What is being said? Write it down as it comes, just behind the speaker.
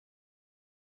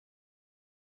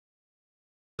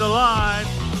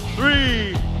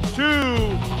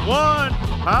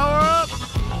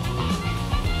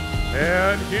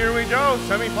And here we go,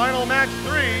 semifinal match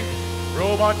 3.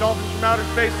 Robot Dolphins from Outer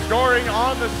Space scoring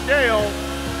on the scale.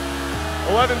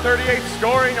 1138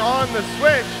 scoring on the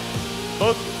switch.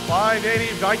 Both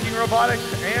 580 Viking Robotics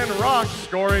and Rock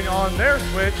scoring on their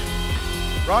switch.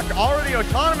 Rock already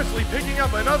autonomously picking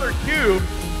up another cube,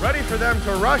 ready for them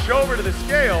to rush over to the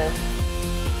scale.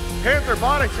 Panther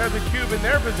Robotics has a cube in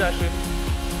their possession.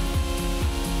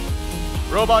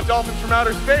 Robot Dolphins from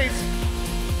Outer Space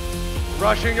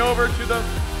rushing over to the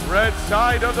red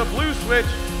side of the blue switch,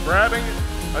 grabbing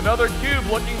another cube,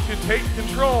 looking to take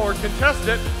control or contest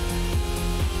it.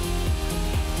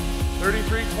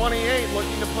 3328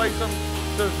 looking to play some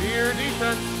severe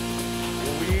defense.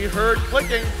 We heard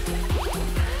clicking.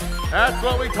 That's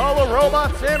what we call a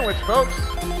robot sandwich, folks.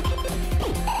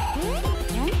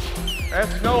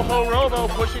 That's NoHo Robo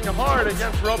pushing hard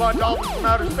against Robot Dolphins from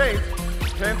Outer Space.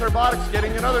 Panther Robotics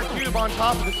getting another cube on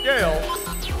top of the scale.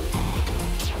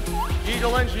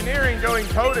 Eagle Engineering going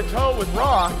toe-to-toe with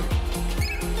Rock.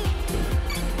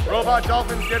 Robot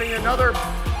Dolphins getting another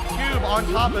cube on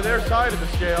top of their side of the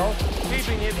scale,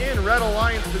 keeping it in Red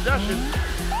Alliance possession.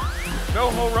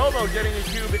 NoHo Robo getting a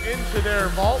cube into their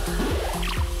vault.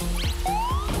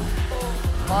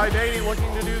 580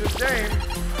 looking to do the same.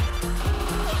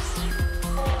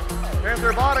 Panther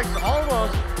Robotics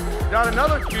almost got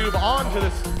another cube onto the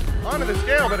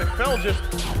scale, but it fell just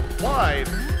wide.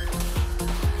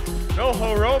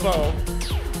 NoHo Robo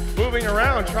moving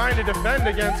around, trying to defend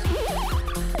against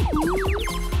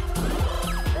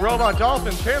Robot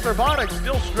Dolphins. Panther Robotics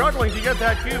still struggling to get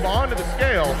that cube onto the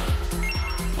scale.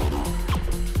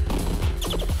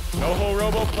 NoHo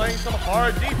Robo playing some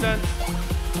hard defense.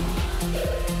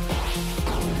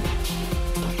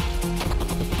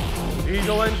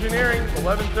 Eagle Engineering,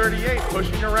 1138,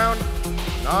 pushing around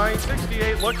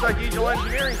 968. Looks like Eagle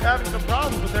Engineering's having some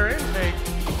problems with their intake.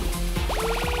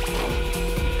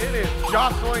 It is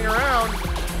jostling around.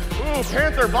 Ooh,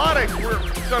 Panther Robotics were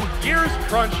some gears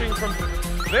crunching from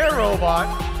their robot.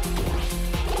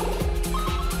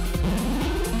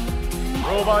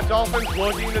 Robot Dolphins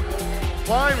looking to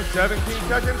climb. 17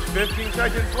 seconds, 15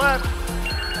 seconds left.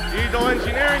 Eagle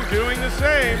Engineering doing the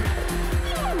same.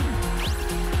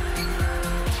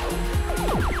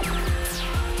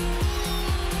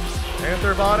 Panther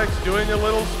Robotics doing a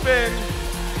little spin.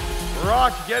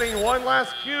 Rock getting one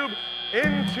last cube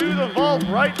into the vault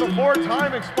right before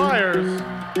time expires.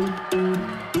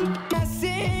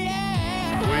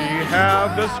 We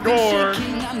have the score.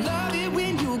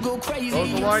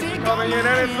 Both alliances coming in,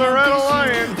 and it's the Red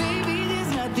Alliance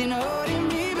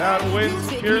that wins,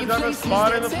 secures them a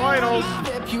spot in the finals.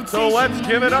 So let's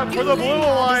give it up for the Blue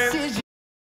Alliance.